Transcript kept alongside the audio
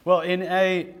Well, in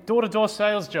a door-to-door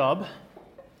sales job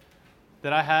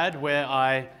that I had where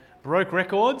I broke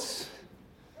records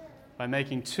by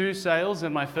making 2 sales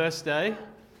in my first day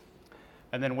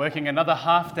and then working another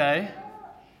half day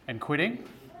and quitting,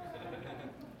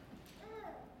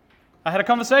 I had a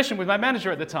conversation with my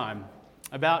manager at the time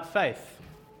about faith.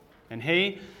 And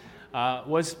he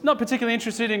was not particularly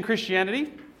interested in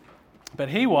Christianity, but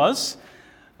he was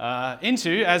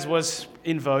into, as was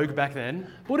in vogue back then,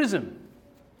 Buddhism.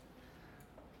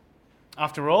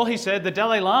 After all, he said, the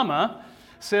Dalai Lama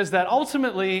says that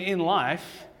ultimately in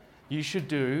life, you should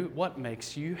do what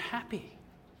makes you happy.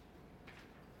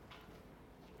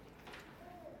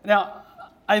 Now,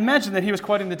 I imagine that he was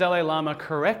quoting the Dalai Lama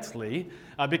correctly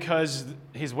because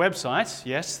his website,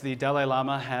 yes, the Dalai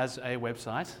Lama has a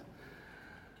website,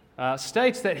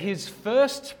 states that his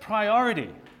first priority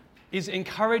is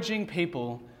encouraging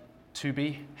people to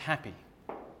be happy.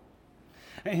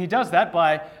 And he does that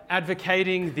by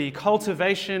advocating the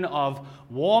cultivation of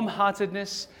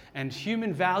warm-heartedness and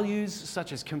human values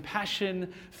such as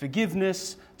compassion,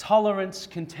 forgiveness, tolerance,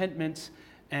 contentment,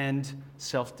 and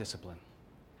self-discipline.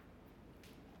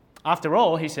 After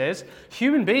all, he says,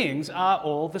 human beings are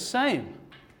all the same.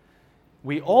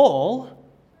 We all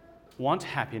want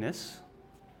happiness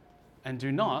and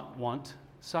do not want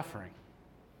suffering.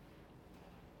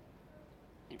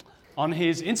 On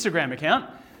his Instagram account,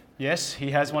 yes, he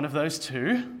has one of those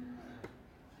too.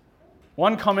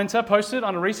 One commenter posted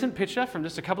on a recent picture from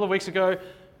just a couple of weeks ago,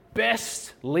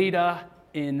 best leader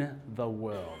in the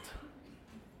world.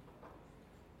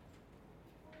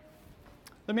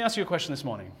 Let me ask you a question this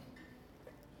morning.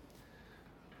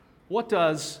 What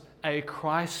does a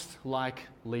Christ-like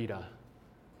leader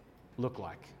look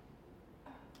like?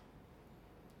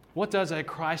 What does a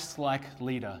Christ-like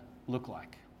leader look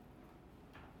like?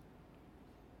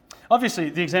 Obviously,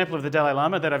 the example of the Dalai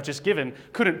Lama that I've just given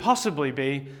couldn't possibly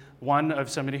be one of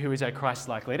somebody who is a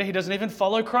Christ-like leader. He doesn't even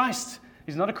follow Christ.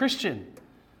 He's not a Christian.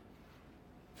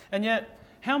 And yet,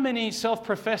 how many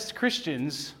self-professed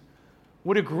Christians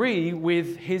would agree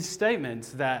with his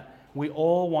statement that we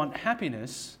all want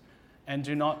happiness and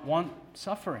do not want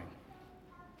suffering?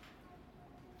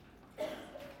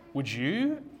 Would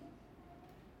you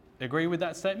agree with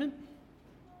that statement?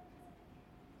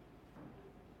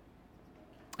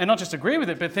 And not just agree with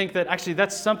it, but think that actually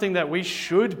that's something that we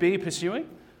should be pursuing?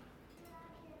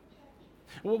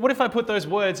 What if I put those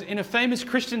words in a famous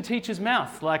Christian teacher's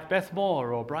mouth, like Beth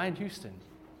Moore or Brian Houston?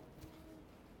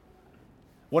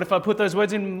 What if I put those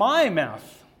words in my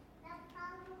mouth?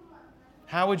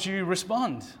 How would you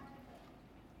respond?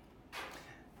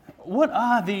 What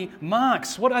are the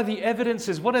marks? What are the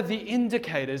evidences? What are the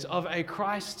indicators of a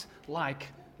Christ-like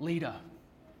leader?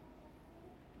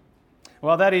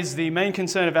 Well, that is the main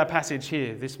concern of our passage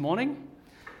here this morning.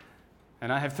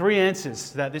 And I have 3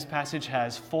 answers that this passage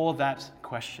has for that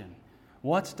question.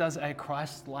 What does a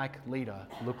Christ-like leader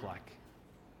look like?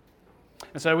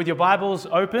 And so with your Bibles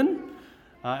open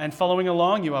and following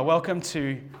along, you are welcome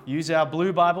to use our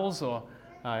blue Bibles, or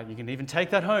you can even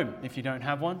take that home if you don't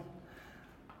have one.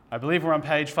 I believe we're on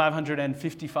page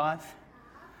 555.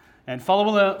 And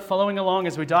following along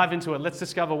as we dive into it, let's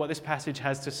discover what this passage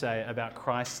has to say about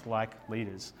Christ-like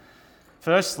leaders.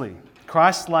 Firstly,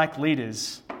 Christ-like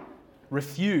leaders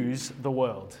refuse the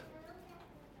world.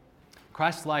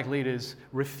 Christ-like leaders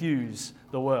refuse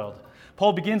the world.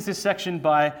 Paul begins this section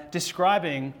by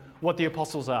describing what the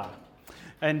apostles are.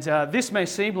 And this may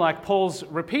seem like Paul's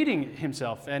repeating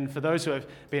himself. And for those who have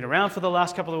been around for the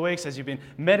last couple of weeks, as you've been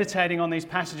meditating on these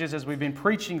passages, as we've been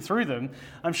preaching through them,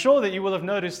 I'm sure that you will have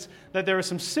noticed that there are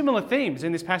some similar themes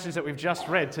in this passage that we've just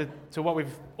read to what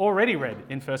we've already read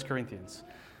in 1 Corinthians.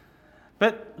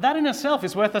 But that in itself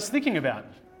is worth us thinking about,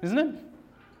 isn't it?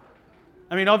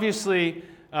 I mean, obviously,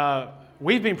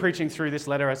 we've been preaching through this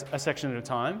letter as a section at a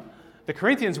time. The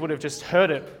Corinthians would have just heard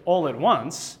it all at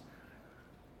once.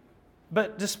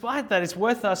 But despite that, it's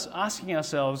worth us asking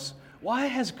ourselves, why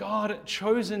has God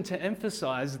chosen to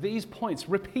emphasize these points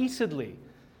repeatedly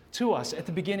to us at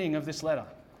the beginning of this letter?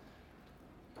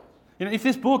 You know, if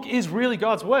this book is really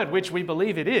God's word, which we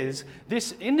believe it is,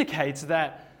 this indicates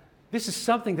that this is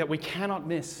something that we cannot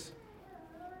miss.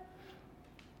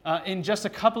 In just a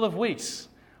couple of weeks,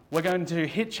 we're going to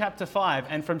hit chapter 5,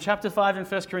 and from chapter 5 in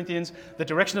 1 Corinthians, the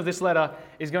direction of this letter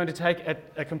is going to take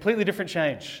a completely different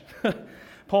change.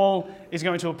 Paul is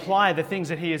going to apply the things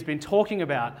that he has been talking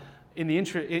about in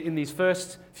these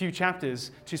first few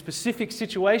chapters to specific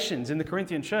situations in the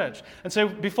Corinthian church. And so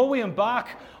before we embark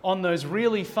on those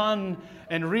really fun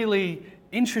and really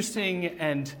interesting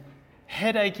and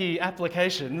headachy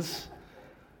applications,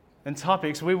 and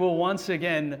topics, we will once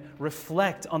again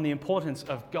reflect on the importance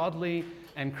of godly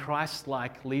and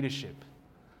Christ-like leadership.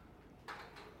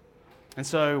 And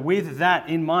so with that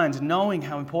in mind, knowing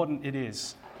how important it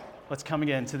is, let's come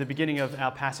again to the beginning of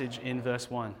our passage in verse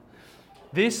 1.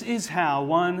 This is how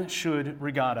one should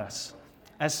regard us,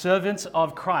 as servants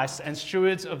of Christ and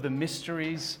stewards of the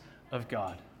mysteries of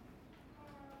God.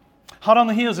 Hot on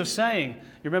the heels of saying,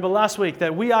 you remember last week,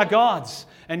 that we are God's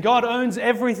and God owns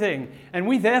everything, and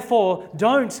we therefore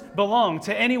don't belong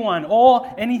to anyone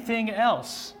or anything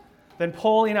else. Then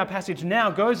Paul in our passage now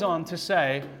goes on to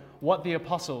say what the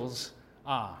apostles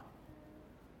are.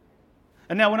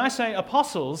 And now when I say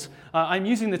apostles, I'm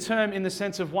using the term in the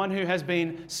sense of one who has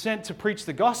been sent to preach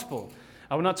the gospel.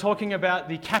 We're not talking about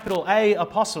the capital A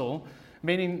apostle,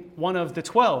 meaning one of the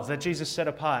 12 that Jesus set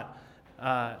apart,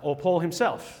 or Paul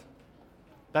himself.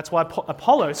 That's why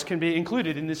Apollos can be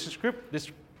included in this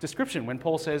description when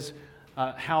Paul says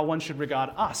how one should regard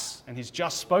us, and he's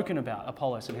just spoken about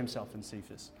Apollos and himself and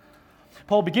Cephas.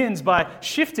 Paul begins by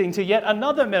shifting to yet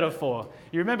another metaphor.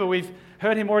 You remember we've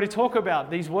heard him already talk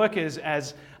about these workers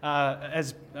as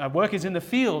workers in the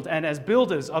field and as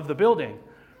builders of the building.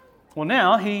 Well,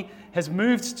 now he has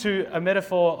moved to a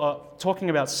metaphor talking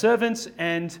about servants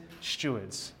and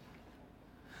stewards.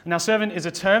 Now, servant is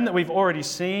a term that we've already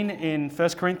seen in 1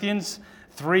 Corinthians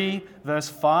 3, verse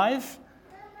 5.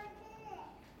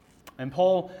 And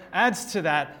Paul adds to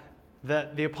that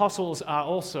the apostles are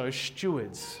also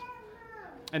stewards.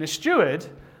 And a steward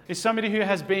is somebody who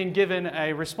has been given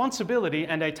a responsibility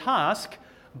and a task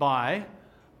by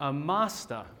a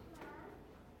master.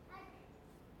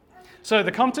 So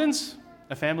the Comptons,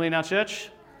 a family in our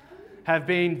church, have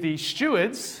been the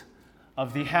stewards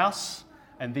of the house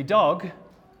and the dog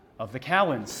of the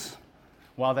Cowans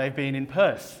while they've been in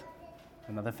Perth,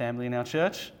 another family in our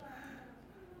church.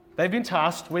 They've been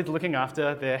tasked with looking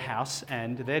after their house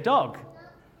and their dog.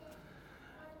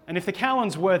 And if the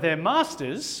Cowans were their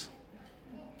masters,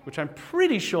 which I'm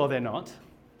pretty sure they're not,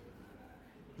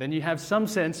 then you have some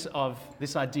sense of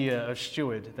this idea of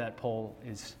steward that Paul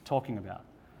is talking about.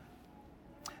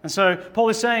 And so Paul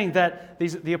is saying that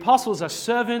the apostles are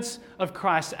servants of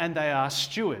Christ and they are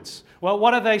stewards. Well,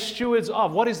 what are they stewards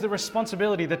of? What is the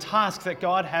responsibility, the task that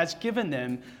God has given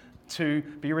them to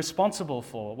be responsible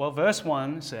for? Well, verse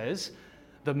 1 says,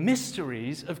 the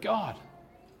mysteries of God.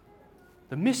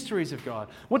 The mysteries of God.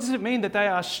 What does it mean that they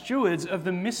are stewards of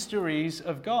the mysteries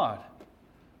of God?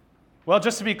 Well,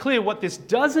 just to be clear, what this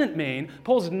doesn't mean,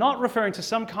 Paul's not referring to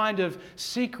some kind of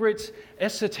secret,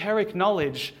 esoteric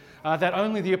knowledge that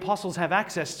only the apostles have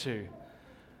access to.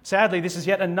 Sadly, this is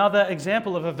yet another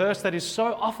example of a verse that is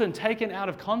so often taken out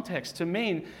of context to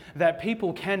mean that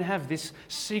people can have this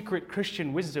secret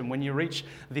Christian wisdom when you reach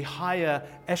the higher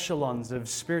echelons of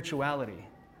spirituality.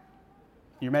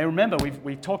 You may remember,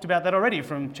 we've talked about that already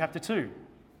from chapter 2.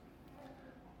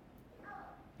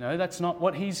 No, that's not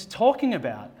what he's talking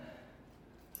about.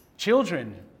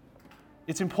 Children,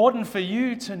 it's important for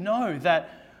you to know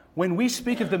that when we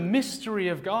speak of the mystery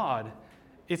of God,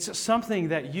 it's something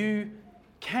that you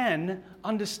can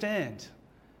understand.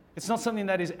 It's not something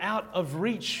that is out of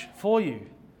reach for you,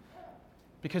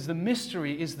 because the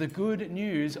mystery is the good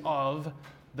news of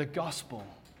the gospel.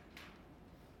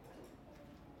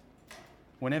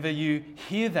 Whenever you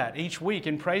hear that each week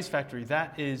in Praise Factory,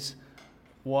 that is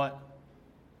what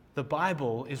the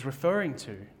Bible is referring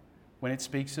to when it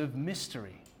speaks of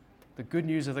mystery, the good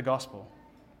news of the gospel.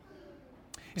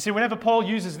 You see, whenever Paul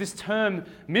uses this term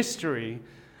mystery,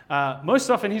 most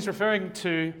often he's referring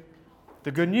to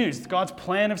the good news, God's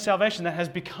plan of salvation that has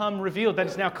become revealed, that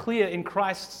is now clear in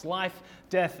Christ's life,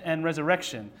 death, and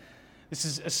resurrection. This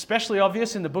is especially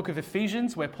obvious in the book of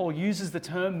Ephesians, where Paul uses the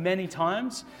term many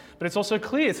times, but it's also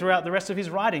clear throughout the rest of his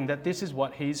writing that this is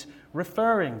what he's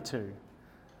referring to.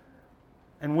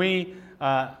 And we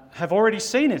have already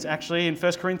seen it, actually, in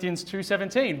 1 Corinthians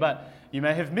 2:17, but you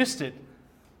may have missed it.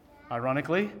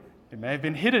 Ironically, it may have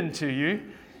been hidden to you,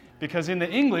 because in the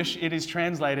English it is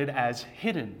translated as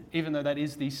hidden, even though that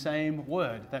is the same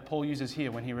word that Paul uses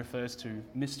here when he refers to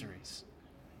mysteries.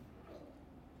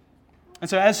 And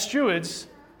so as stewards,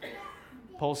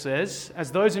 Paul says,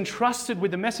 as those entrusted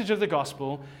with the message of the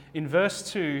gospel, in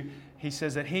verse 2, he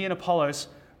says that he and Apollos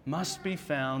must be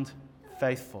found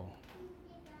faithful.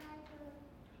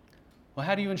 Well,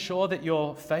 how do you ensure that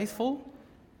you're faithful?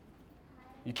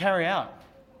 You carry out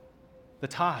the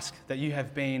task that you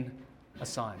have been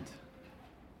assigned.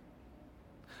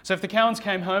 So if the Cowans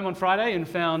came home on Friday and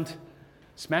found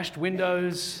smashed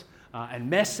windows and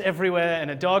mess everywhere and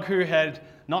a dog who had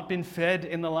not been fed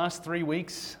in the last 3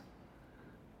 weeks,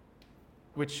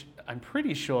 which I'm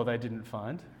pretty sure they didn't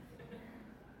find,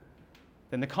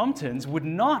 then the Comptons would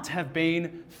not have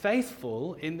been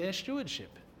faithful in their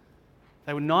stewardship.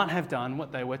 They would not have done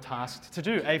what they were tasked to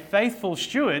do. A faithful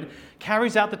steward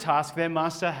carries out the task their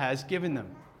master has given them.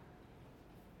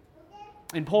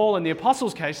 In Paul and the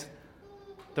apostles' case,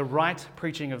 the right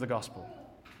preaching of the gospel.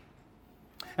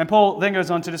 And Paul then goes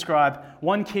on to describe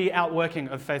one key outworking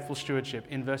of faithful stewardship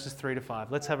in verses 3 to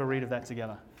 5. Let's have a read of that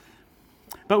together.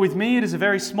 But with me it is a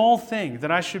very small thing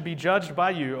that I should be judged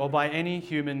by you or by any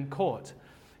human court.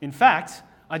 In fact,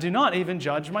 I do not even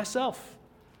judge myself.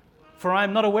 For I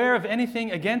am not aware of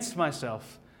anything against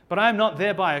myself, but I am not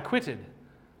thereby acquitted.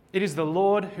 It is the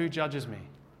Lord who judges me.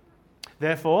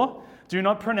 Therefore, do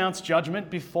not pronounce judgment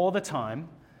before the time,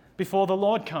 before the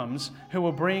Lord comes, who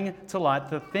will bring to light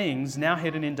the things now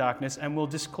hidden in darkness and will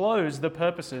disclose the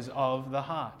purposes of the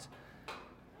heart.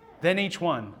 Then each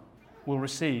one will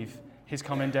receive his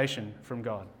commendation from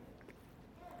God.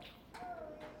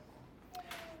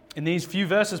 In these few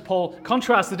verses, Paul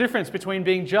contrasts the difference between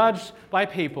being judged by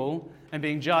people and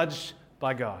being judged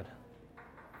by God.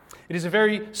 It is a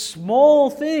very small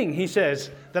thing, he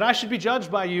says, that I should be judged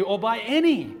by you or by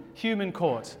any human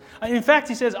court. In fact,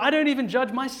 he says, I don't even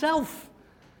judge myself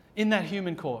in that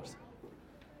human court.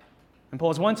 And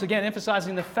Paul is once again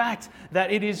emphasizing the fact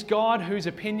that it is God whose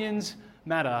opinions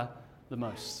matter the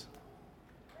most.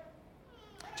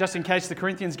 Just in case the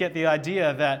Corinthians get the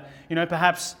idea that,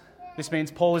 perhaps this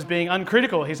means Paul is being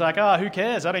uncritical. He's like, who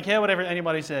cares? I don't care whatever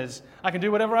anybody says. I can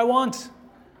do whatever I want.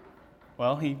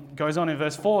 Well, he goes on in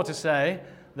verse 4 to say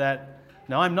that,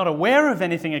 no, I'm not aware of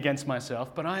anything against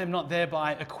myself, but I am not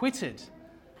thereby acquitted.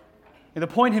 And the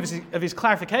point of his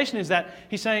clarification is that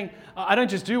he's saying, I don't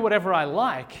just do whatever I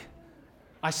like.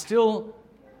 I still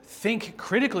think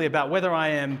critically about whether I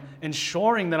am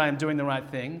ensuring that I am doing the right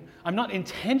thing. I'm not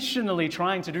intentionally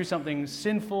trying to do something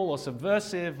sinful or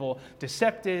subversive or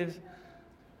deceptive.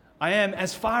 I am,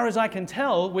 as far as I can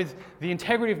tell, with the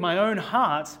integrity of my own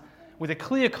heart, with a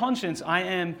clear conscience, I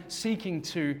am seeking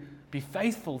to be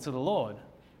faithful to the Lord.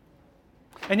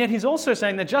 And yet he's also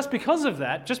saying that just because of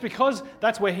that, just because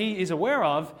that's where he is aware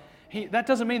of, that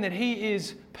doesn't mean that he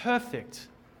is perfect,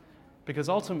 because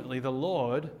ultimately the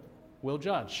Lord will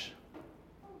judge.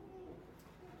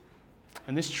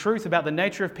 And this truth about the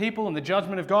nature of people and the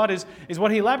judgment of God is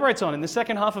what he elaborates on in the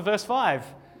second half of verse 5.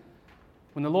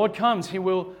 When the Lord comes, he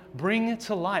will bring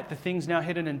to light the things now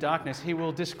hidden in darkness. He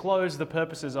will disclose the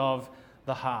purposes of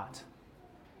the heart.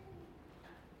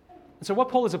 And so what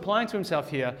Paul is applying to himself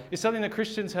here is something that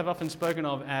Christians have often spoken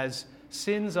of as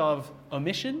sins of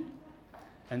omission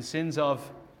and sins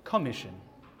of commission.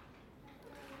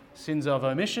 Sins of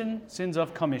omission, sins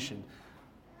of commission.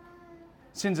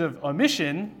 Sins of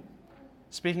omission,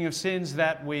 speaking of sins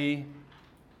that we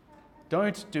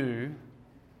don't do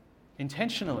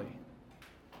intentionally.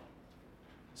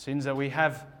 Sins that we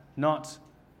have not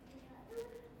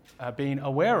been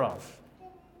aware of.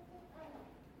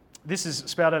 This is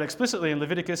spelled out explicitly in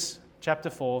Leviticus chapter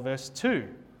 4, verse 2.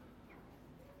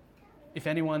 If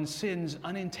anyone sins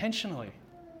unintentionally.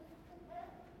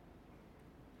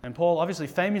 And Paul obviously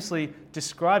famously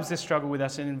describes this struggle with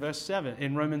us in verse 7,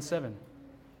 in Romans 7.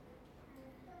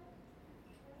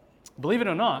 Believe it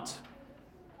or not,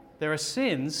 there are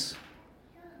sins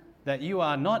that you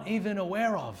are not even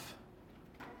aware of,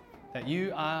 that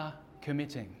you are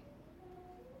committing.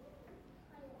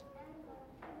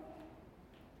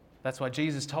 That's why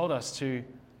Jesus told us to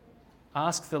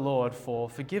ask the Lord for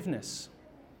forgiveness.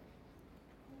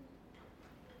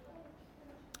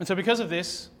 And so because of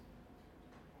this,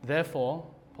 therefore,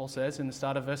 Paul says in the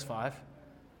start of verse 5,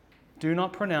 do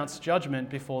not pronounce judgment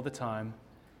before the time,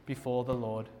 before the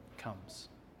Lord comes.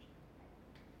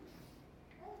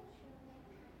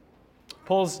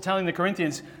 Paul's telling the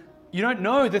Corinthians, you don't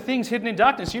know the things hidden in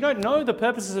darkness. You don't know the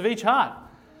purposes of each heart.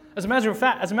 As a matter of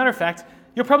fact,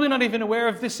 you're probably not even aware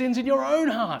of the sins in your own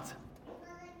heart,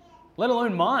 let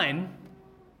alone mine.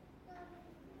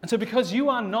 And so because you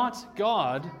are not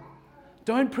God,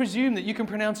 don't presume that you can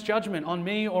pronounce judgment on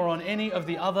me or on any of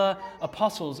the other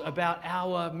apostles about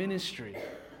our ministry.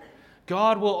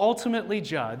 God will ultimately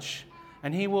judge,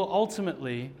 and he will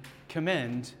ultimately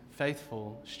commend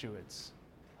faithful stewards.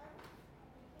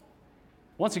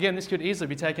 Once again, this could easily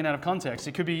be taken out of context.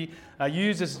 It could be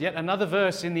used as yet another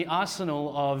verse in the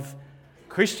arsenal of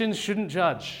Christians shouldn't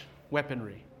judge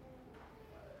weaponry.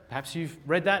 Perhaps you've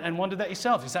read that and wondered that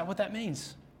yourself. Is that what that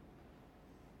means?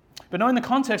 But knowing the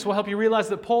context will help you realize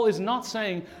that Paul is not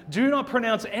saying, do not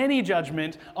pronounce any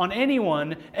judgment on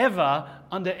anyone ever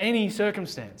under any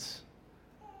circumstance.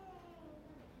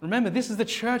 Remember, this is the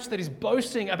church that is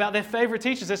boasting about their favorite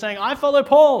teachers. They're saying, I follow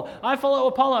Paul, I follow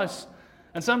Apollos.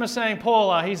 And some are saying,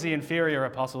 Paul, he's the inferior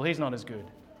apostle. He's not as good.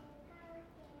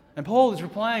 And Paul is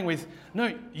replying with,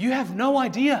 no, you have no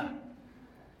idea.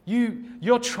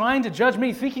 You're trying to judge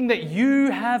me thinking that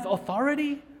you have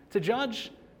authority to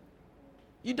judge.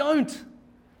 You don't.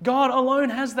 God alone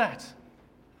has that.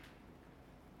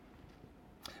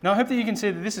 Now, I hope that you can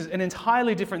see that this is an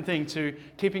entirely different thing to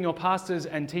keeping your pastors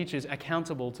and teachers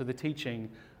accountable to the teaching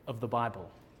of the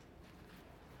Bible.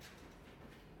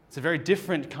 It's a very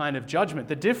different kind of judgment.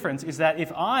 The difference is that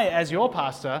if I, as your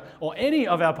pastor, or any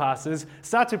of our pastors,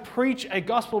 start to preach a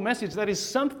gospel message that is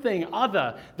something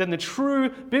other than the true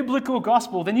biblical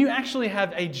gospel, then you actually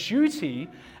have a duty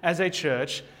as a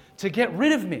church to get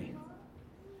rid of me.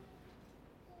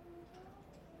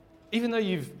 Even though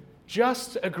you've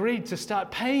just agreed to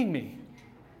start paying me.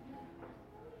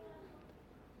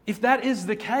 If that is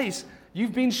the case,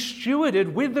 you've been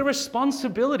stewarded with the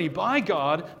responsibility by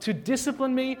God to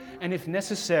discipline me and, if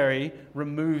necessary,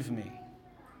 remove me.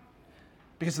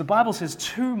 Because the Bible says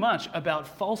too much about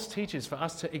false teachers for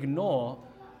us to ignore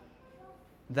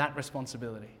that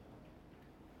responsibility.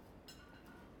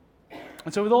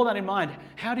 And so with all that in mind,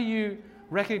 how do you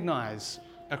recognize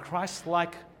a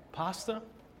Christ-like pastor?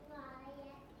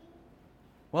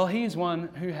 Well, he is one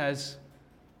who has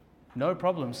no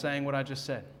problem saying what I just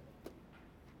said.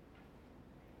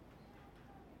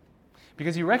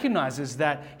 Because he recognizes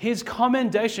that his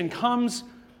commendation comes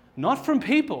not from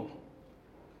people,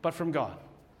 but from God.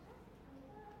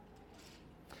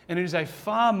 And it is a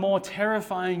far more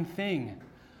terrifying thing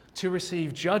to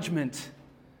receive judgment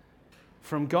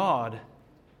from God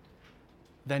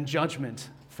than judgment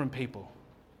from people.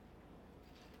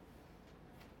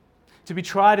 To be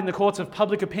tried in the courts of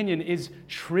public opinion is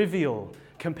trivial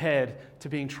compared to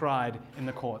being tried in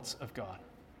the courts of God.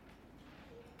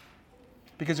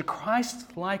 Because a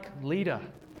Christ-like leader,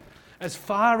 as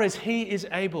far as he is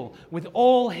able, with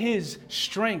all his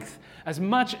strength, as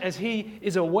much as he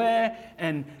is aware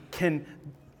and can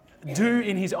do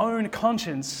in his own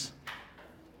conscience,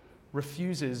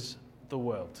 refuses the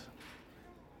world.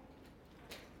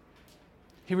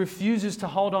 He refuses to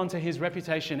hold on to his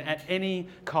reputation at any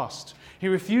cost. He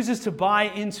refuses to buy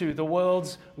into the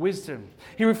world's wisdom.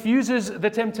 He refuses the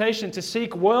temptation to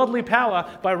seek worldly power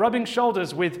by rubbing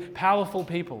shoulders with powerful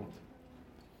people.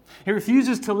 He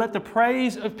refuses to let the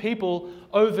praise of people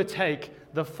overtake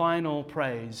the final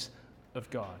praise of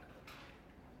God.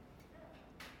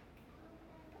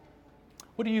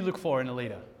 What do you look for in a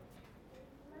leader?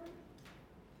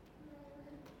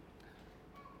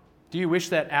 Do you wish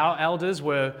that our elders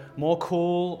were more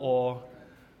cool or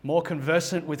more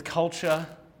conversant with culture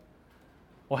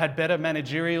or had better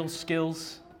managerial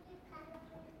skills?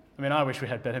 I mean, I wish we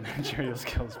had better managerial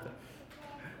skills. But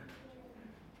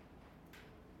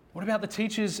what about the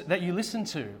teachers that you listen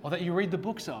to or that you read the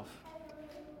books of?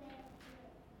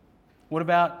 What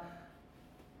about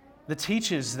the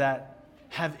teachers that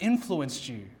have influenced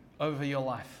you over your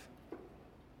life?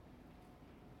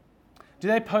 Do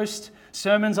they post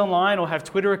sermons online or have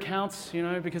Twitter accounts,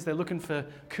 because they're looking for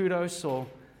kudos or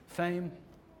fame?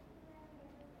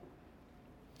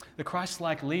 The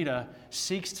Christ-like leader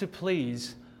seeks to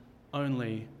please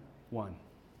only one.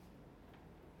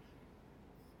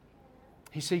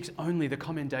 He seeks only the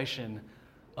commendation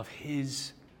of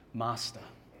his master.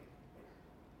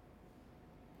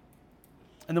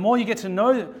 And the more you get to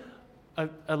know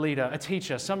a leader, a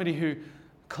teacher, somebody who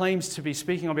claims to be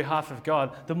speaking on behalf of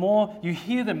God, the more you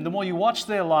hear them, the more you watch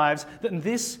their lives, then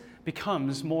this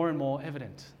becomes more and more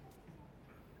evident.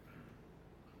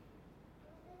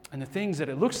 And the things that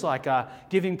it looks like are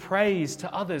giving praise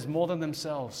to others more than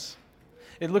themselves.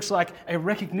 It looks like a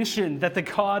recognition that the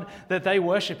God that they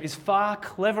worship is far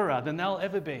cleverer than they'll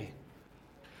ever be.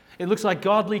 It looks like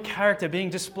godly character being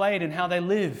displayed in how they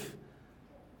live.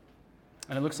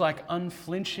 And it looks like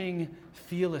unflinching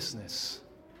fearlessness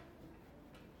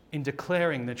in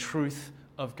declaring the truth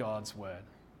of God's word.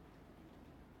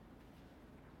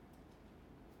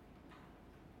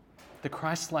 The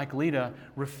Christ-like leader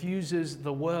refuses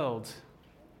the world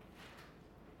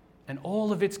and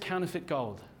all of its counterfeit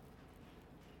gold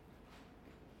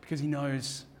because he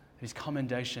knows that his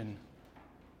commendation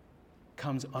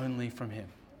comes only from him.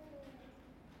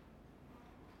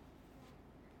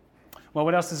 Well,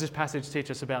 what else does this passage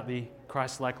teach us about the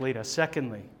Christ-like leader?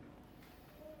 Secondly,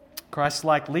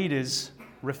 Christ-like leaders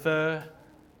refer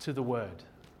to the Word.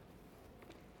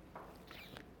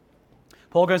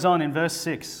 Paul goes on in verse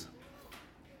 6.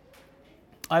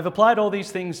 I have applied all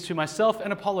these things to myself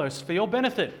and Apollos for your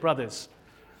benefit, brothers,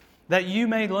 that you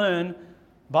may learn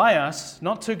by us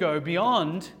not to go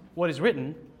beyond what is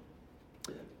written,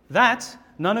 that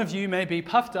none of you may be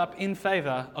puffed up in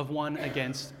favor of one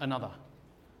against another.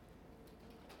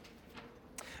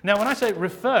 Now, when I say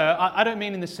refer, I don't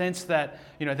mean in the sense that,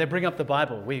 they bring up the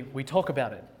Bible. We talk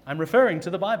about it. I'm referring to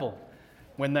the Bible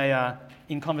when they are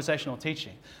in conversational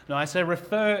teaching. No, I say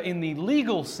refer in the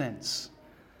legal sense,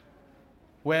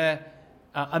 where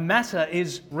a matter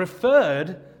is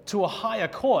referred to a higher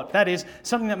court. That is,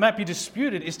 something that might be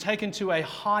disputed is taken to a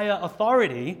higher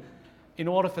authority in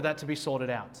order for that to be sorted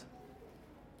out.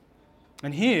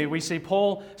 And here we see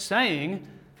Paul saying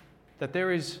that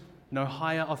there is no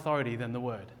higher authority than the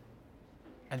Word.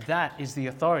 And that is the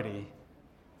authority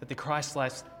that the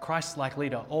Christ-like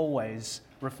leader always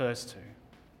refers to.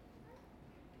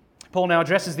 Paul now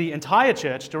addresses the entire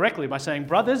church directly by saying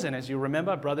brothers, and as you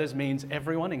remember, brothers means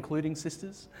everyone, including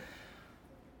sisters.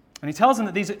 And he tells them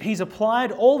that he's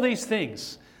applied all these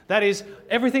things. That is,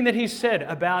 everything that he's said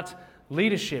about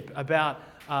leadership, about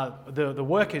the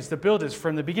workers, the builders,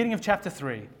 from the beginning of chapter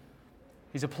 3.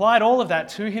 He's applied all of that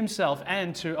to himself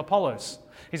and to Apollos.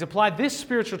 He's applied this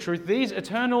spiritual truth, these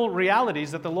eternal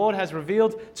realities that the Lord has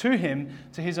revealed to him,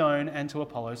 to his own and to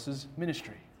Apollos'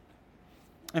 ministry.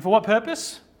 And for what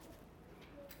purpose?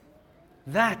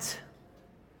 That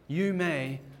you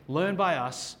may learn by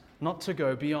us not to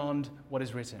go beyond what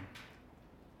is written.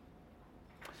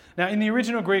 Now, in the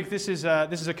original Greek, this is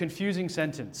a confusing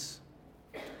sentence.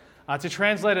 To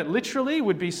translate it literally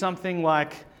would be something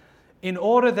like, in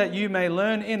order that you may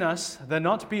learn in us the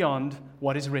not beyond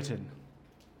what is written.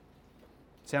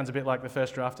 Sounds a bit like the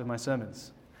first draft of my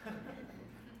sermons.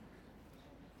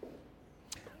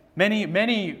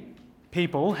 Many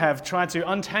people have tried to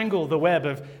untangle the web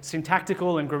of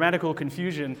syntactical and grammatical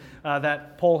confusion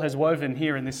that Paul has woven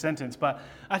here in this sentence, but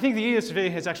I think the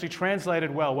ESV has actually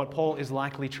translated well what Paul is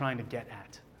likely trying to get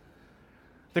at.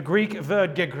 The Greek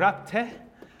verb gegrapte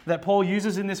that Paul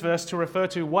uses in this verse to refer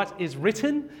to what is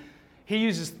written, he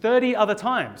uses 30 other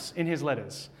times in his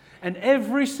letters. And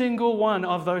every single one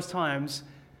of those times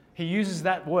he uses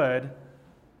that word,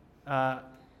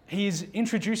 he's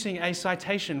introducing a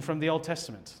citation from the Old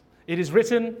Testament. It is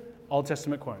written, Old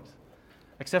Testament quote.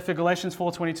 Except for Galatians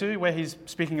 4:22, where he's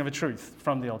speaking of a truth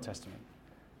from the Old Testament.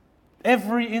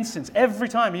 Every instance, every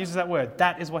time he uses that word,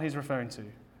 that is what he's referring to.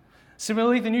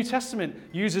 Similarly, the New Testament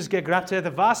uses gegrapte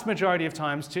the vast majority of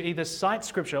times to either cite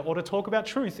Scripture or to talk about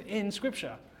truth in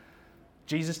Scripture.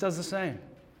 Jesus does the same.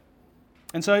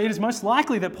 And so it is most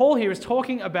likely that Paul here is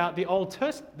talking about the Old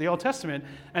Testament,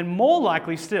 and more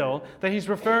likely still that he's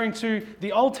referring to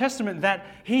the Old Testament that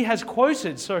he has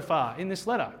quoted so far in this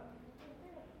letter.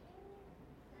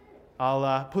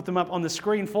 I'll put them up on the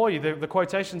screen for you, the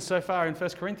quotations so far in 1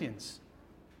 Corinthians.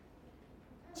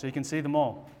 So you can see them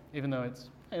all, even though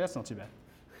hey, that's not too bad.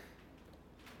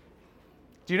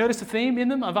 Do you notice the theme in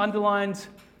them? I've underlined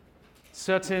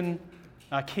certain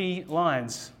key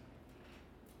lines.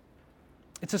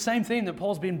 It's the same theme that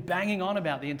Paul's been banging on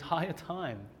about the entire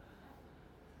time.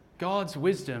 God's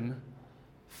wisdom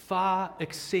far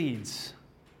exceeds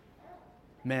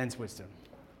man's wisdom.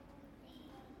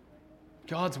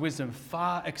 God's wisdom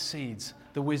far exceeds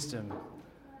the wisdom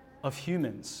of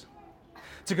humans.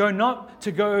 To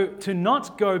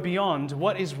not go beyond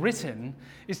what is written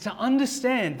is to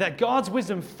understand that God's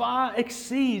wisdom far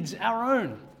exceeds our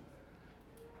own.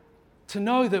 To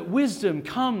know that wisdom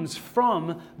comes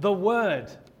from the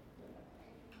Word.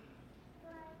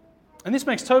 And this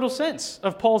makes total sense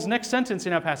of Paul's next sentence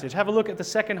in our passage. Have a look at the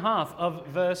second half of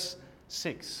verse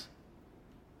 6.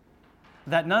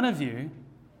 That none of you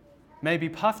may be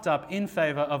puffed up in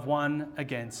favor of one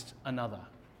against another.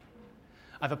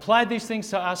 I've applied these things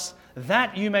to us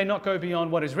that you may not go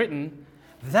beyond what is written,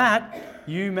 that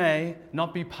you may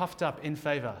not be puffed up in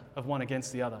favor of one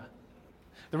against the other.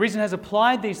 The reason it has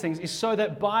applied these things is so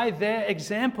that by their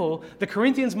example, the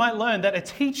Corinthians might learn that a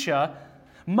teacher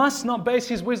must not base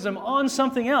his wisdom on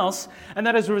something else, and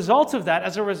that as a result of that,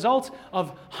 as a result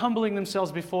of humbling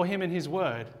themselves before him and his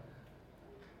word,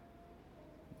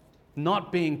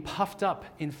 not being puffed up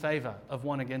in favor of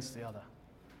one against the other,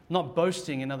 not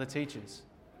boasting in other teachers.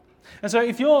 And so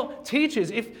if your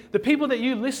teachers, if the people that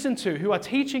you listen to who are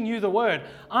teaching you the word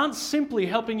aren't simply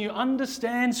helping you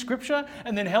understand Scripture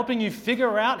and then helping you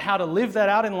figure out how to live that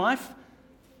out in life,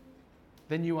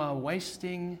 then you are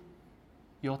wasting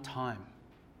your time.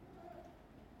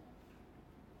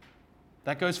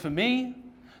 That goes for me,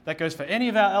 that goes for any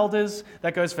of our elders,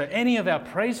 that goes for any of our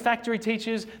Praise Factory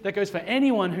teachers, that goes for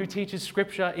anyone who teaches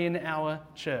Scripture in our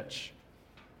church.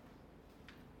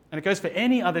 And it goes for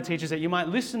any other teachers that you might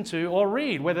listen to or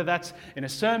read, whether that's in a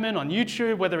sermon on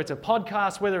YouTube, whether it's a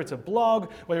podcast, whether it's a blog,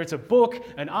 whether it's a book,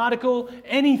 an article,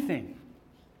 anything.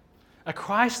 A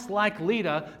Christ-like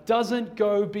leader doesn't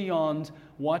go beyond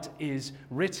what is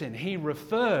written. He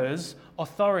refers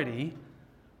authority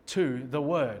to the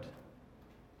Word.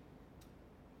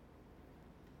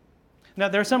 Now,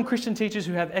 there are some Christian teachers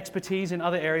who have expertise in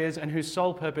other areas and whose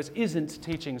sole purpose isn't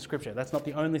teaching Scripture. That's not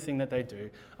the only thing that they do.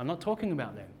 I'm not talking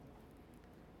about them.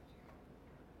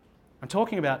 I'm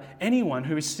talking about anyone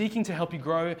who is seeking to help you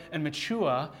grow and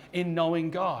mature in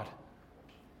knowing God,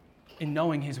 in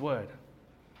knowing His Word.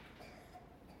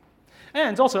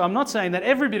 And also, I'm not saying that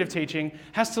every bit of teaching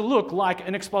has to look like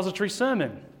an expository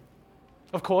sermon.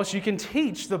 Of course, you can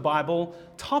teach the Bible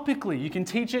topically. You can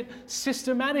teach it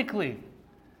systematically.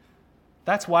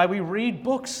 That's why we read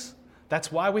books.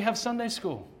 That's why we have Sunday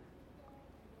school.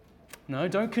 No,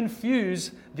 don't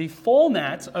confuse the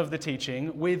format of the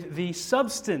teaching with the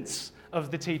substance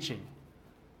of the teaching.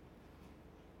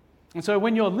 And so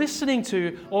when you're listening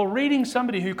to or reading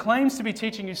somebody who claims to be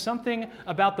teaching you something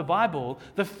about the Bible,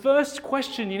 the first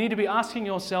question you need to be asking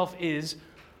yourself is,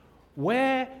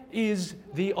 where is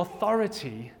the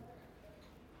authority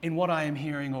in what I am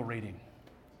hearing or reading?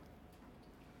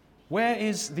 Where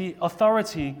is the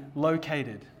authority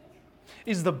located?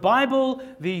 Is the Bible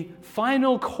the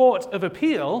final court of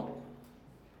appeal,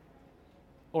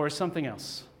 or is something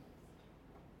else?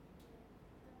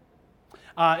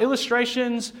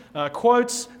 Illustrations,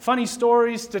 quotes, funny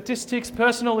stories, statistics,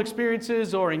 personal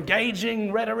experiences, or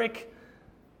engaging rhetoric,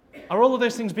 are all of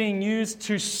those things being used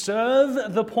to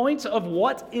serve the point of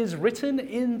what is written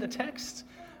in the text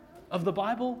of the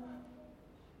Bible?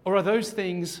 Or are those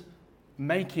things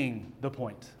making the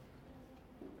point?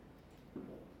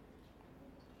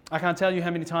 I can't tell you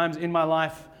how many times in my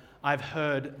life I've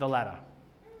heard the latter.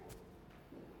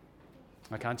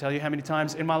 I can't tell you how many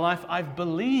times in my life I've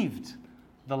believed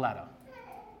the latter.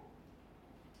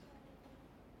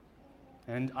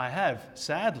 And I have,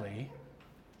 sadly,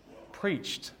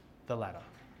 preached the latter.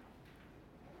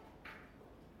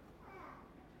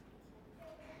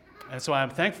 And so I'm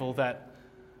thankful that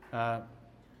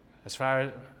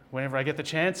whenever I get the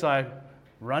chance, I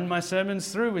run my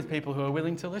sermons through with people who are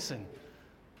willing to listen.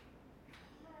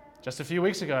 Just a few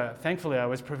weeks ago, thankfully, I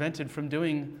was prevented from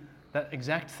doing that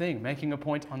exact thing, making a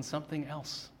point on something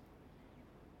else.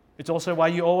 It's also why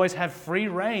you always have free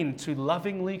rein to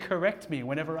lovingly correct me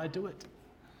whenever I do it.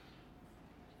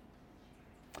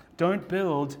 Don't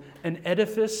build an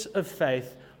edifice of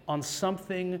faith on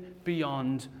something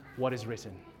beyond what is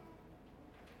written.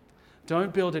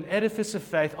 Don't build an edifice of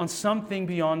faith on something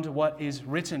beyond what is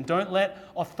written. Don't let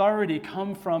authority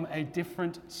come from a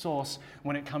different source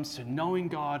when it comes to knowing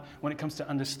God, when it comes to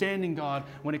understanding God,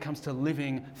 when it comes to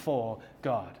living for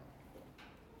God.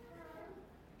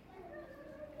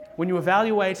 When you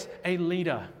evaluate a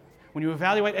leader, when you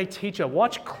evaluate a teacher,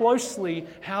 watch closely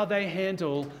how they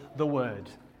handle the word.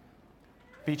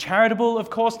 Be charitable, of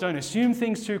course, don't assume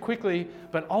things too quickly,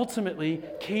 but ultimately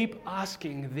keep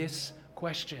asking this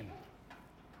question.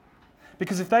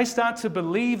 Because if they start to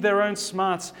believe their own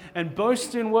smarts and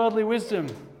boast in worldly wisdom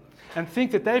and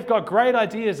think that they've got great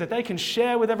ideas that they can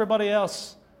share with everybody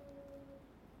else,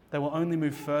 they will only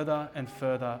move further and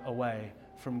further away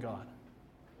from God.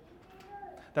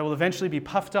 They will eventually be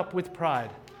puffed up with pride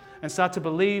and start to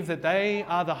believe that they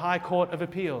are the high court of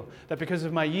appeal, that because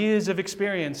of my years of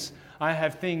experience, I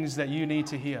have things that you need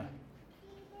to hear.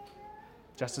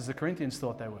 Just as the Corinthians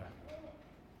thought they were.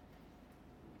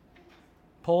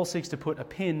 Paul seeks to put a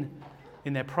pin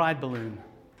in their pride balloon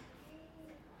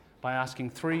by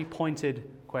asking 3 pointed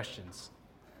questions.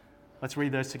 Let's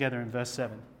read those together in verse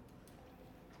 7.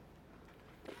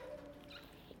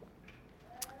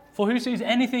 For who sees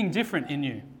anything different in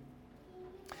you?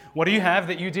 What do you have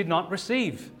that you did not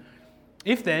receive?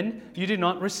 If then you did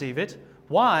not receive it,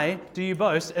 why do you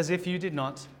boast as if you did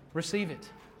not receive it?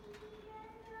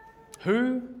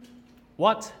 Who,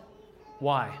 what,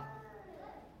 why?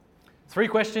 3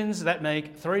 questions that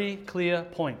make 3 clear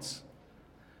points.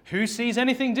 Who sees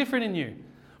anything different in you?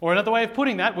 Or another way of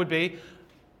putting that would be,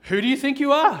 who do you think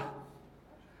you are?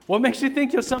 What makes you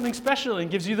think you're something special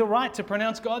and gives you the right to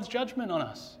pronounce God's judgment on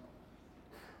us?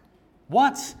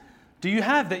 What do you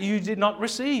have that you did not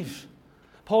receive?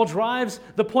 Paul drives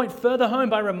the point further home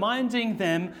by reminding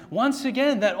them once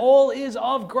again that all is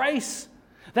of grace,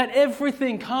 that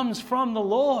everything comes from the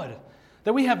Lord,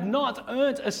 that we have not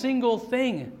earned a single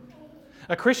thing.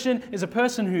 A Christian is a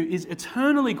person who is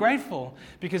eternally grateful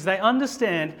because they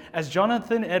understand, as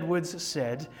Jonathan Edwards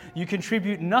said, you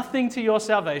contribute nothing to your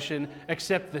salvation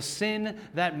except the sin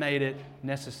that made it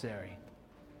necessary.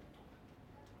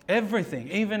 Everything,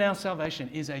 even our salvation,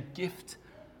 is a gift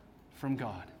from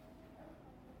God.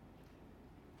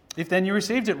 If then you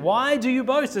received it, why do you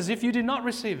boast as if you did not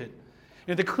receive it?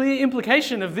 The clear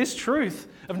implication of this truth,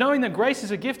 of knowing that grace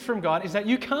is a gift from God, is that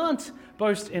you can't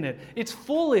boast in it. It's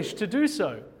foolish to do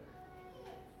so.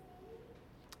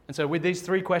 And so with these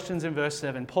three questions in verse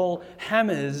 7, Paul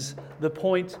hammers the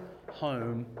point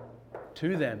home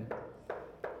to them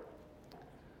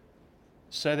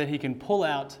so that he can pull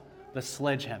out the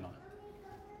sledgehammer.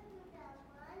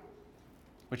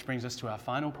 Which brings us to our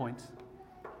final point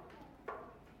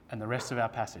and the rest of our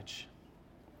passage.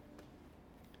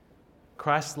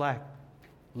 Christ-like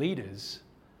leaders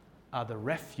are the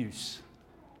refuse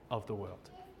of the world.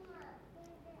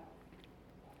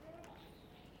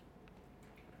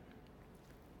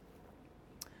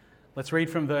 Let's read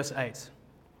from verse 8.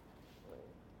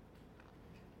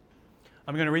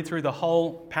 I'm going to read through the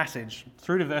whole passage,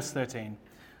 through to verse 13,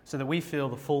 so that we feel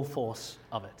the full force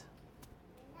of it.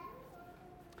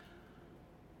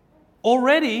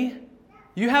 Already,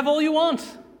 you have all you want.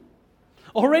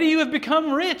 Already you have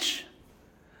become rich.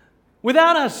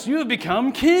 Without us, you have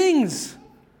become kings.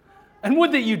 And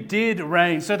would that you did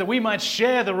reign, so that we might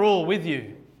share the rule with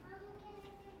you.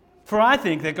 For I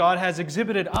think that God has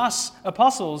exhibited us,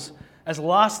 apostles, as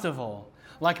last of all,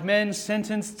 like men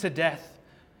sentenced to death,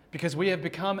 because we have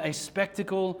become a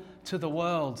spectacle to the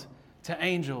world, to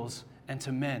angels, and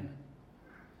to men.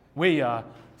 We are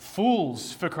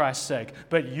fools for Christ's sake,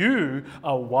 but you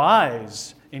are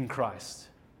wise in Christ.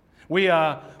 We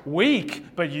are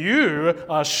weak, but you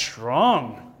are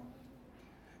strong.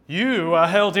 You are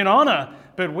held in honor,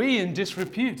 but we in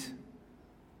disrepute.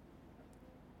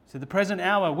 To the present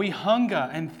hour, we hunger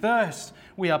and thirst.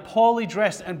 We are poorly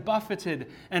dressed and buffeted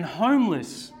and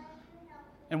homeless.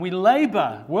 And we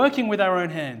labor, working with our own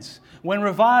hands. When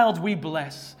reviled, we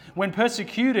bless. When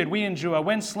persecuted, we endure.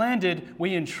 When slandered,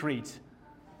 we entreat.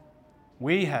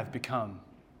 We have become,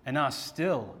 and are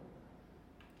still,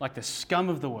 like the scum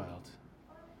of the world,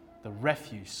 the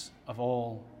refuse of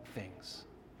all things.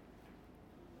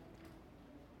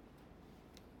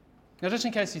 Now, just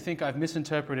in case you think I've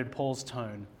misinterpreted Paul's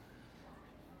tone,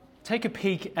 take a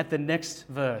peek at the next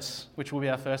verse, which will be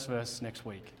our first verse next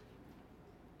week.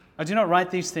 I do not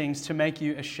write these things to make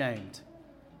you ashamed,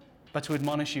 but to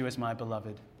admonish you as my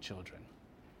beloved children.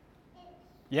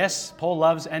 Yes, Paul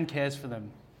loves and cares for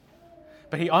them,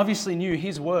 but he obviously knew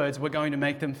his words were going to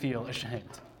make them feel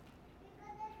ashamed.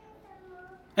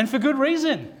 And for good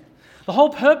reason. The whole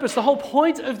purpose, the whole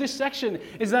point of this section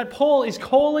is that Paul is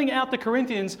calling out the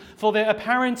Corinthians for their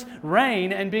apparent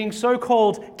reign and being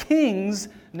so-called kings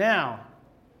now.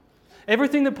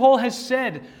 Everything that Paul has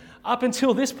said up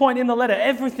until this point in the letter,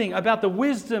 everything about the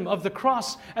wisdom of the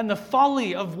cross and the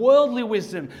folly of worldly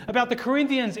wisdom, about the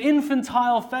Corinthians'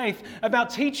 infantile faith, about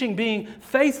teachers being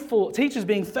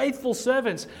faithful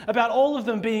servants, about all of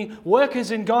them being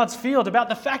workers in God's field, about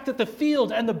the fact that the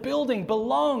field and the building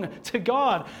belong to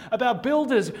God, about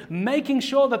builders making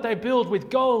sure that they build with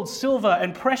gold, silver,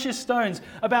 and precious stones,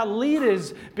 about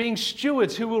leaders being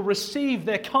stewards who will receive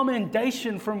their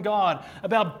commendation from God,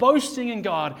 about boasting in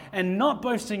God and not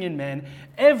boasting in men.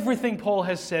 Everything Paul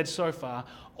has said so far,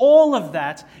 all of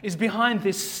that is behind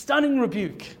this stunning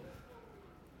rebuke.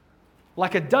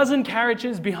 Like a dozen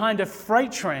carriages behind a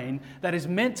freight train that is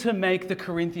meant to make the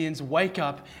Corinthians wake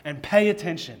up and pay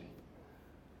attention.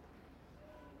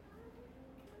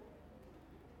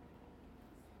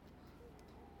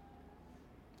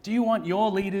 Do you want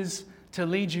your leaders to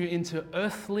lead you into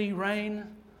earthly reign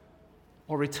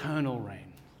or eternal reign?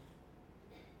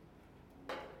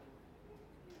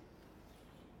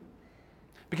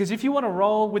 Because if you want to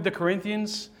roll with the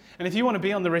Corinthians, and if you want to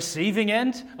be on the receiving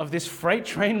end of this freight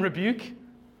train rebuke,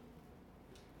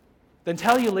 then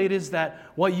tell your leaders that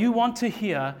what you want to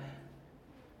hear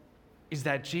is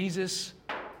that Jesus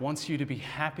wants you to be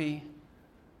happy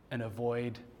and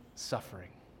avoid suffering.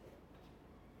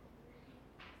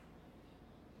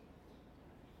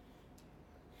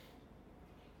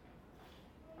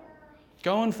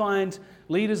 Go and find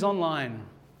leaders online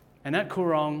and at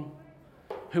Koorong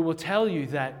who will tell you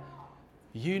that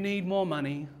you need more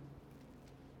money,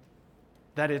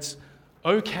 that it's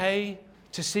okay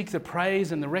to seek the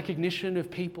praise and the recognition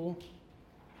of people,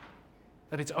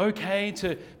 that it's okay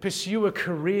to pursue a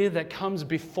career that comes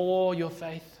before your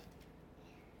faith.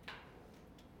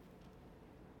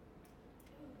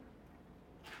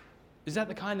 Is that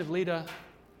the kind of leader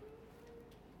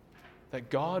that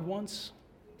God wants?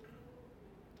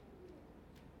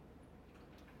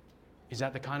 Is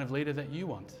that the kind of leader that you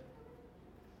want?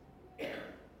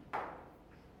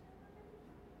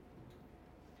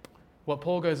 What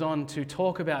Paul goes on to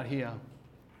talk about here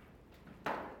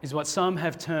is what some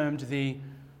have termed the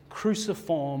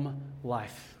cruciform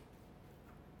life.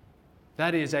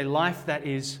 That is a life that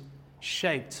is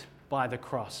shaped by the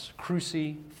cross,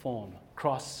 cruciform,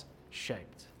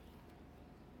 cross-shaped.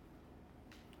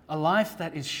 A life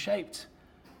that is shaped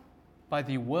by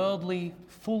the worldly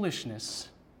foolishness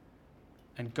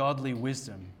and godly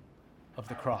wisdom of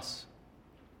the cross.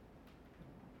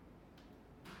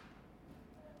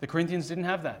 The Corinthians didn't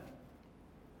have that.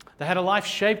 They had a life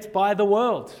shaped by the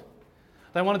world.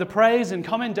 They wanted the praise and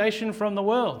commendation from the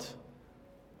world.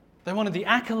 They wanted the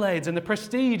accolades and the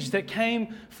prestige that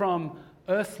came from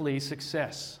earthly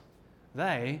success.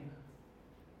 They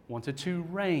wanted to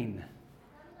reign.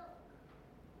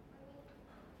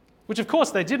 Which of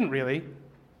course they didn't really.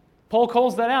 Paul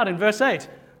calls that out in verse 8.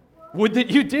 Would that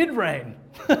you did reign.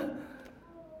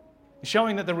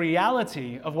 Showing that the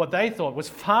reality of what they thought was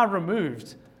far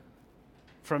removed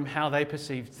from how they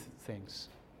perceived things.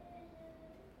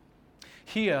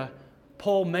 Here,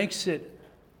 Paul makes it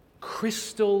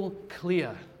crystal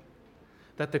clear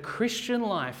that the Christian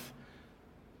life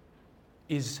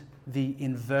is the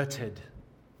inverted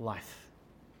life.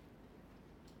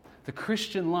 The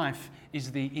Christian life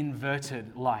is the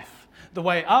inverted life. The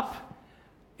way up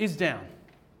is down.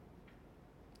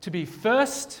 To be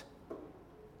first,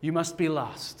 you must be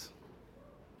last.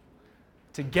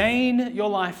 To gain your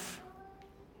life,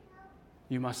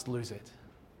 you must lose it.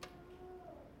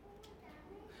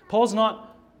 Paul's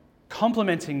not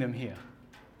complimenting them here.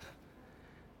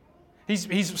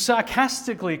 He's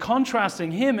sarcastically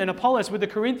contrasting him and Apollos with the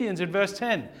Corinthians in verse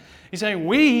 10. He's saying,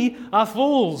 we are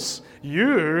fools.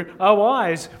 You are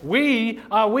wise. We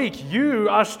are weak. You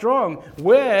are strong.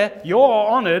 Where you're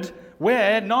honored,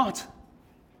 we're not.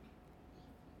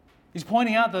 He's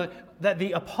pointing out that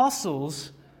the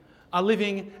apostles are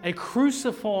living a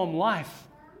cruciform life,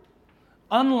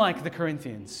 unlike the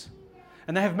Corinthians.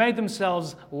 And they have made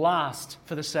themselves last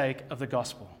for the sake of the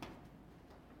gospel.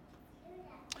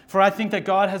 For I think that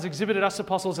God has exhibited us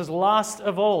apostles as last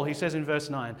of all, he says in verse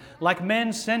 9, like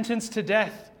men sentenced to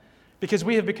death, because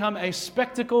we have become a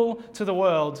spectacle to the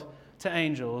world, to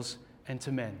angels, and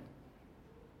to men.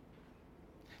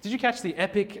 Did you catch the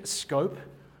epic scope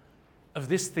of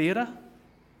this theater?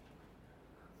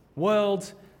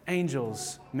 World,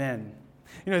 angels, men.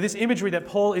 You know, this imagery that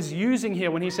Paul is using here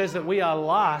when he says that we are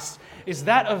last is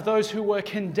that of those who were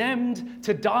condemned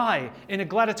to die in a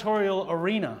gladiatorial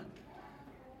arena.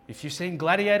 If you've seen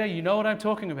Gladiator, you know what I'm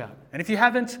talking about. And if you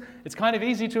haven't, it's kind of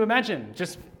easy to imagine.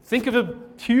 Just think of a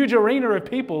huge arena of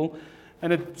people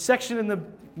and a section in the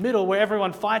middle where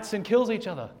everyone fights and kills each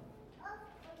other.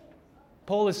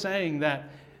 Paul is saying that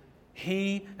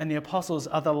he and the apostles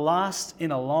are the last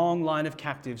in a long line of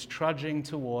captives trudging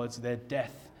towards their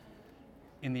death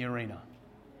in the arena.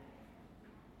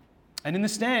 And in the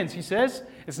stands, he says,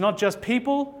 it's not just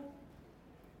people,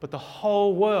 but the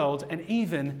whole world and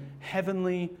even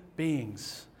heavenly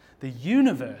beings. The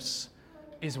universe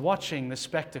is watching the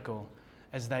spectacle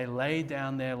as they lay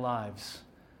down their lives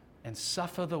and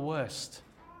suffer the worst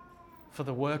for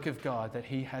the work of God that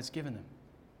he has given them.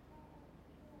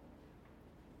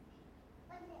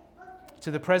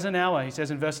 To the present hour, he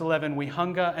says in verse 11, we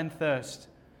hunger and thirst.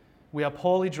 We are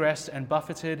poorly dressed and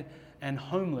buffeted and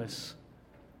homeless,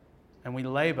 and we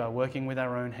labor working with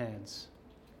our own hands.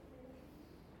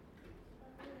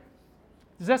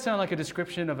 Does that sound like a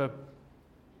description of a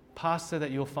pastor that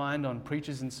you'll find on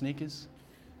Preachers and Sneakers?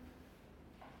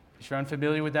 If you're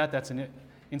unfamiliar with that, that's an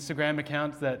Instagram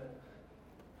account that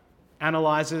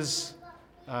analyzes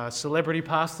celebrity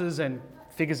pastors and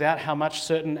figures out how much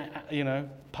certain,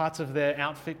 parts of their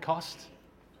outfit cost.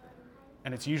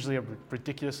 And it's usually a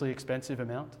ridiculously expensive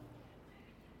amount.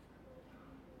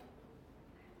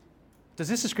 Does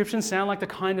this description sound like the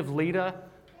kind of leader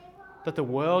that the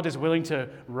world is willing to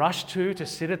rush to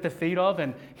sit at the feet of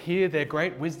and hear their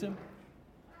great wisdom?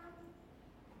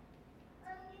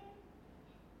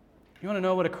 You want to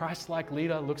know what a Christ-like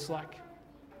leader looks like?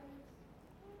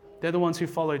 They're the ones who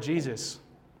follow Jesus.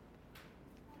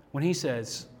 When he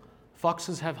says,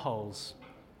 foxes have holes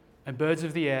and birds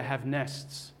of the air have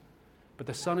nests, but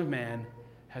the Son of Man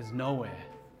has nowhere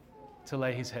to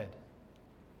lay his head.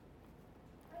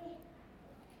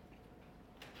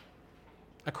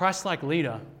 A Christ-like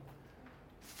leader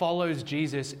follows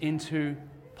Jesus into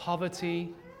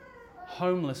poverty,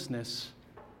 homelessness,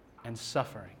 and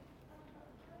suffering.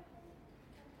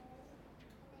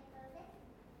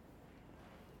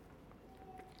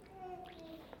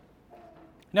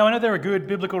 Now, I know there are good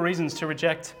biblical reasons to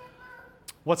reject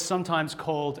what's sometimes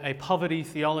called a poverty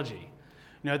theology.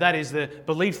 That is the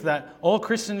belief that all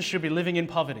Christians should be living in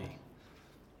poverty.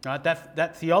 Right?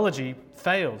 That theology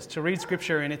fails to read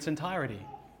Scripture in its entirety.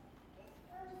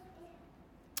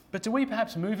 But do we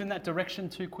perhaps move in that direction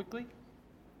too quickly?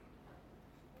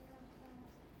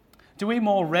 Do we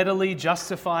more readily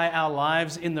justify our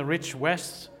lives in the rich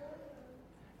West,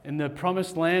 in the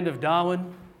promised land of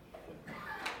Darwin,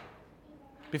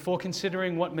 before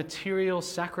considering what material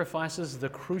sacrifices the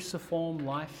cruciform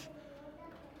life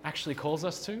actually calls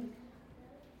us to?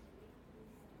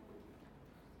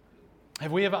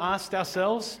 Have we ever asked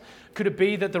ourselves, could it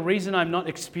be that the reason I'm not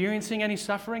experiencing any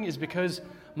suffering is because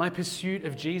my pursuit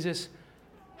of Jesus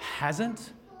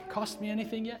hasn't cost me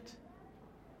anything yet?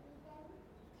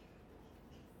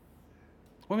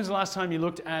 When was the last time you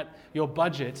looked at your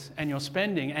budget and your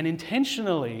spending and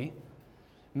intentionally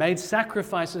made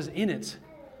sacrifices in it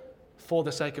for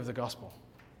the sake of the gospel?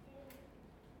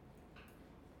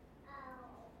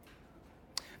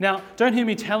 Now, don't hear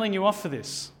me telling you off for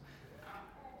this,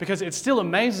 because it still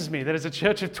amazes me that as a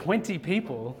church of 20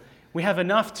 people, we have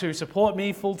enough to support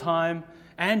me full-time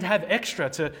and have extra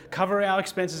to cover our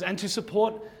expenses and to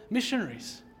support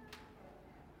missionaries.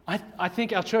 I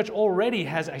think our church already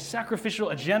has a sacrificial,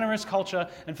 a generous culture,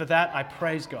 and for that I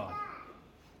praise God.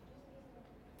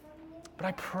 But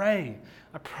I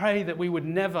pray that we would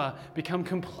never become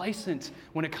complacent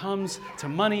when it comes to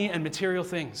money and material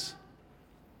things.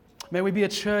 May we be a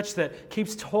church that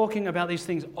keeps talking about these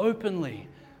things openly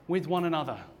with one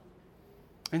another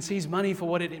and sees money for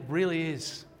what it really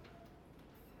is.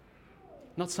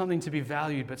 Not something to be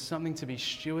valued, but something to be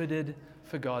stewarded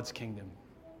for God's kingdom.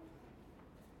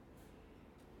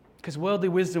 Because worldly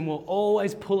wisdom will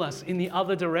always pull us in the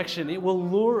other direction. It will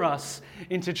lure us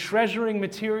into treasuring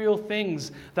material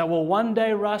things that will one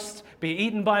day rust, be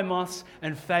eaten by moths,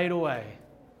 and fade away.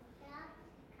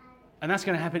 And that's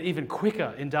going to happen even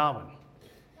quicker in Darwin.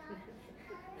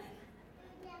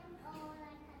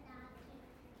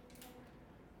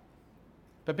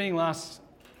 But being last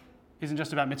isn't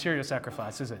just about material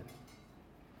sacrifice, is it?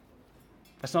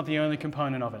 That's not the only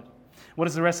component of it. What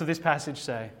does the rest of this passage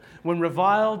say? When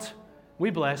reviled, we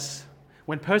bless.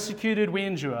 When persecuted, we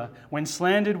endure. When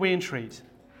slandered, we entreat.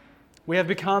 We have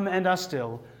become and are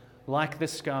still like the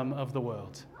scum of the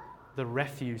world, the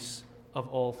refuse of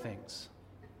all things.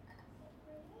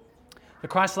 The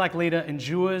Christ-like leader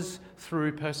endures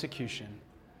through persecution.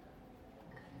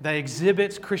 They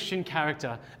exhibit Christian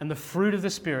character and the fruit of the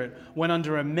Spirit when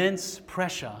under immense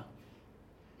pressure,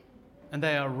 and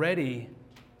they are ready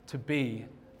to be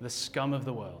the scum of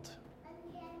the world.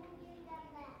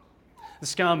 The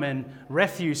scum and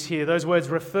refuse here, those words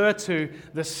refer to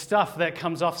the stuff that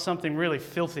comes off something really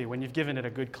filthy when you've given it a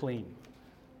good clean.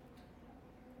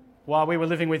 While we were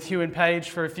living with Hugh and Paige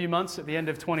for a few months at the end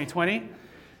of 2020,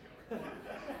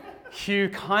 Hugh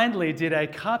kindly did a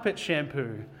carpet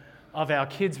shampoo of our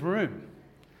kids' room,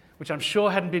 which I'm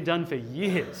sure hadn't been done for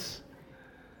years.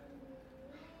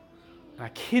 And I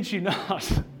kid you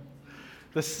not,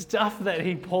 the stuff that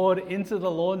he poured into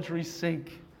the laundry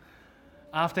sink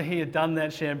after he had done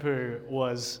that shampoo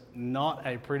was not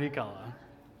a pretty color.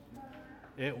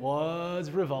 It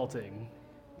was revolting.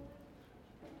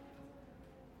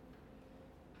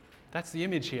 That's the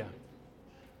image here.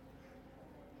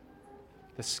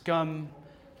 The scum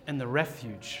and the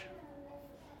refuge.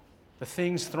 The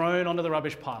things thrown onto the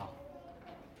rubbish pile.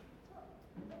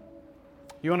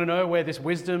 You want to know where this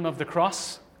wisdom of the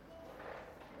cross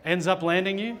ends up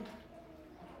landing you?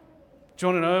 Do you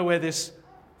want to know where this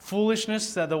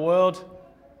foolishness that the world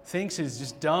thinks is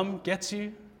just dumb gets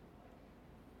you?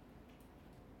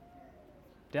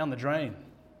 Down the drain.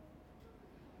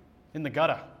 In the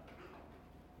gutter.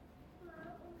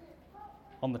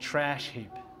 On the trash heap.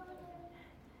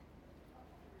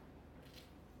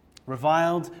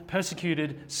 Reviled,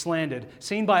 persecuted, slandered,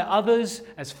 seen by others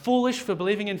as foolish for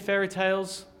believing in fairy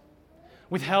tales,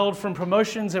 withheld from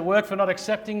promotions at work for not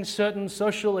accepting certain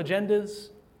social agendas,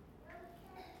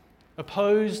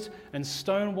 opposed and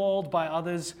stonewalled by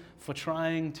others for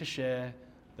trying to share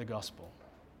the gospel.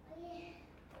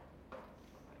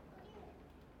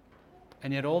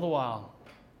 And yet all the while,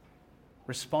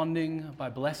 responding by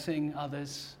blessing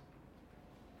others,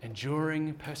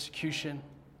 enduring persecution,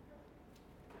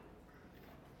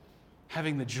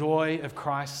 having the joy of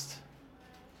Christ,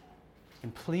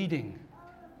 and pleading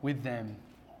with them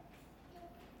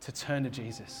to turn to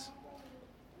Jesus.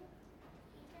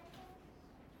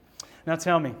 Now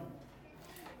tell me,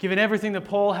 given everything that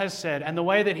Paul has said and the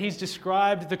way that he's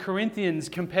described the Corinthians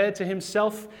compared to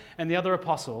himself and the other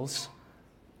apostles,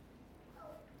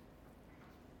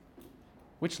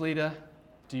 which leader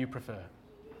do you prefer?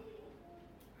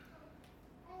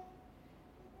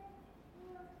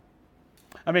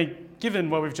 I mean, given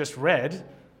what we've just read,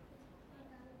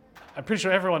 I'm pretty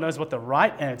sure everyone knows what the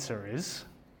right answer is.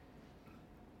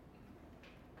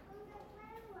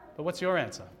 But what's your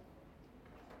answer?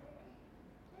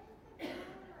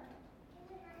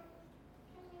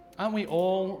 Aren't we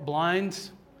all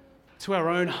blind to our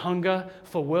own hunger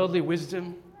for worldly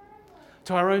wisdom,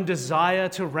 to our own desire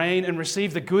to reign and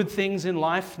receive the good things in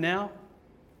life now?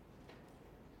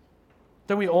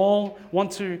 Don't we all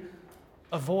want to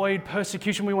avoid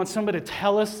persecution? We want somebody to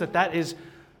tell us that that is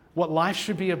what life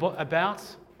should be about,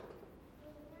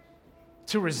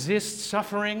 to resist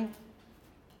suffering.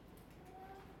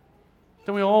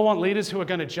 Don't we all want leaders who are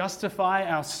going to justify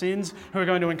our sins, who are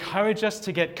going to encourage us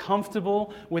to get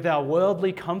comfortable with our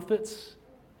worldly comforts?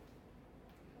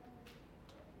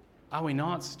 Are we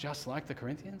not just like the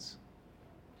Corinthians?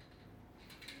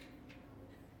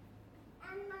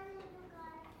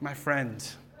 My friend,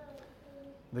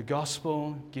 the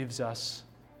gospel gives us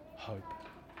hope.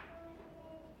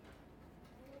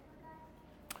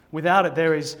 Without it,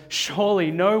 there is surely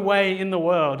no way in the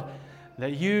world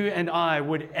that you and I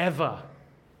would ever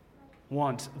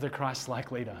want the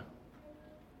Christ-like leader.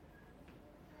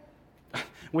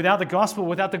 Without the gospel,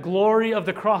 without the glory of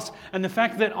the cross, and the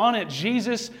fact that on it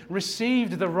Jesus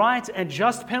received the right and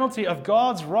just penalty of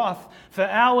God's wrath for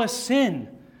our sin,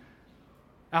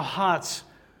 our hearts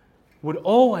would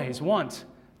always want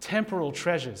temporal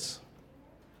treasures.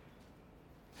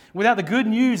 Without the good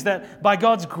news that by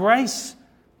God's grace,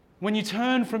 when you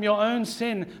turn from your own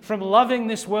sin, from loving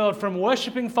this world, from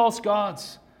worshiping false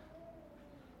gods,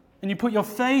 and you put your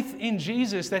faith in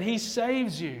Jesus, that He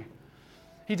saves you,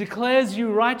 He declares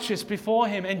you righteous before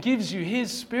Him and gives you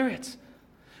His Spirit.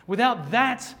 Without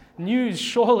that news,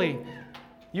 surely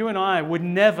you and I would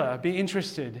never be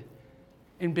interested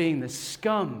in being the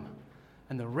scum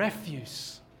and the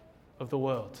refuse of the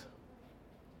world.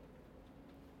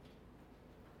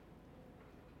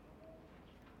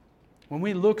 When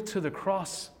we look to the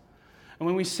cross and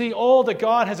when we see all that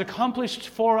God has accomplished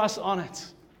for us on it,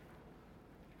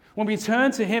 when we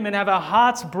turn to Him and have our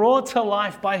hearts brought to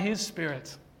life by His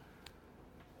Spirit,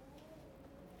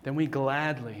 then we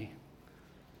gladly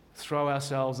throw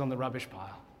ourselves on the rubbish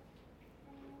pile.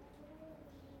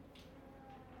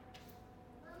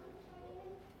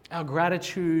 Our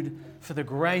gratitude for the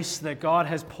grace that God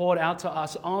has poured out to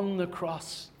us on the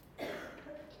cross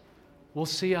will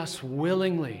see us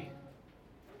willingly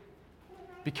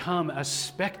become a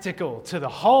spectacle to the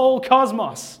whole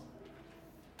cosmos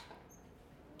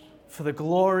for the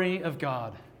glory of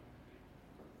God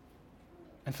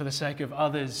and for the sake of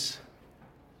others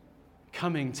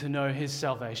coming to know His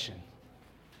salvation.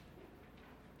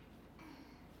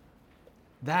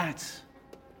 That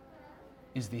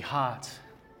is the heart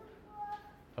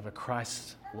of a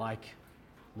Christ-like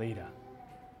leader.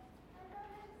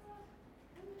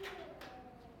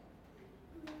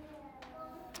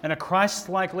 And a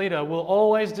Christ-like leader will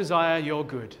always desire your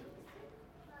good.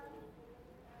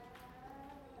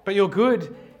 But your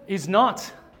good is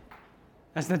not,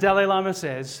 as the Dalai Lama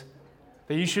says,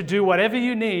 that you should do whatever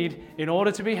you need in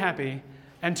order to be happy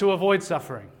and to avoid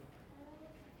suffering.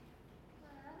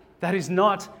 That is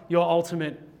not your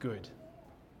ultimate good.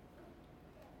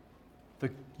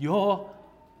 Your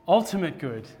ultimate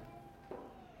good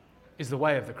is the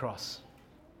way of the cross,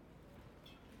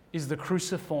 is the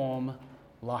cruciform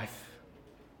life.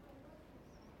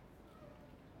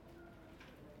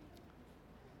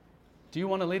 Do you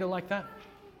want a leader like that?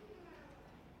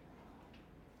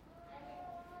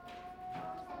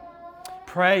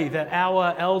 Pray that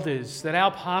our elders, that our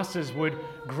pastors would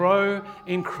grow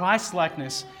in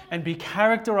Christ-likeness and be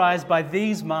characterized by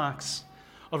these marks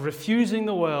of refusing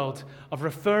the world, of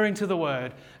referring to the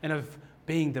Word, and of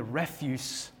being the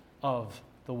refuse of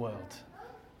the world.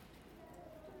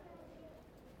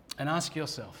 And ask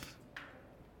yourself,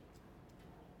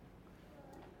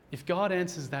 if God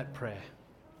answers that prayer,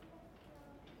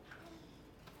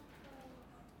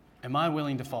 am I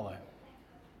willing to follow?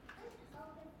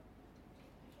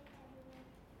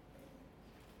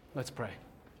 Let's pray.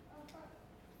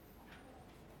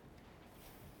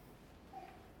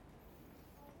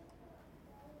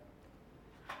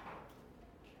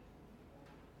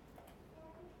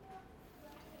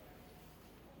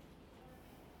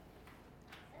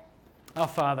 Our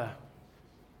Father,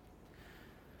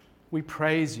 we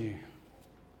praise You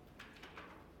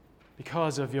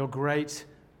because of Your great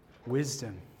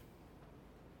wisdom.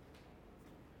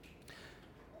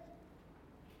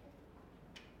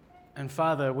 And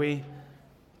Father, we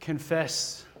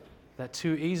confess that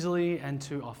too easily and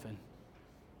too often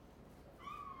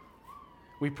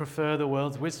we prefer the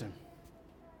world's wisdom.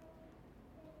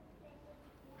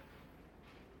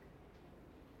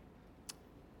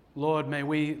 Lord, may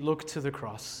we look to the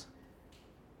cross.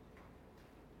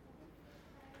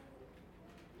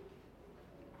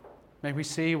 May we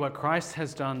see what Christ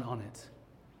has done on it.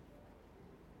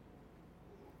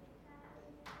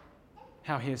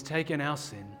 how he has taken our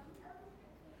sin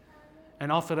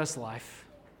and offered us life.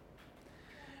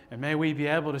 And may we be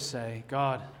able to say,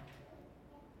 God,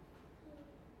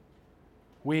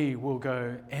 we will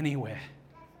go anywhere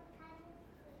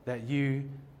that you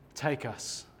take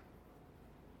us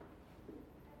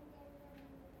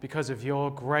because of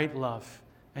your great love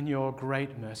and your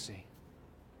great mercy.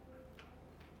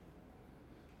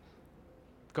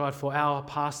 God, for our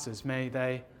pastors, may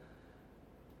they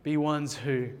be ones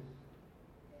who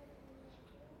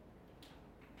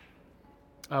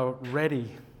are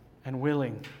ready and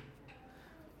willing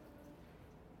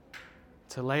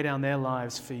to lay down their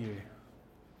lives for you.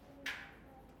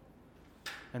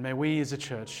 And may we as a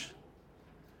church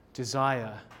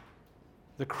desire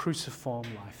the cruciform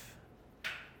life.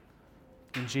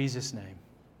 In Jesus' name,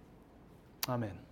 amen.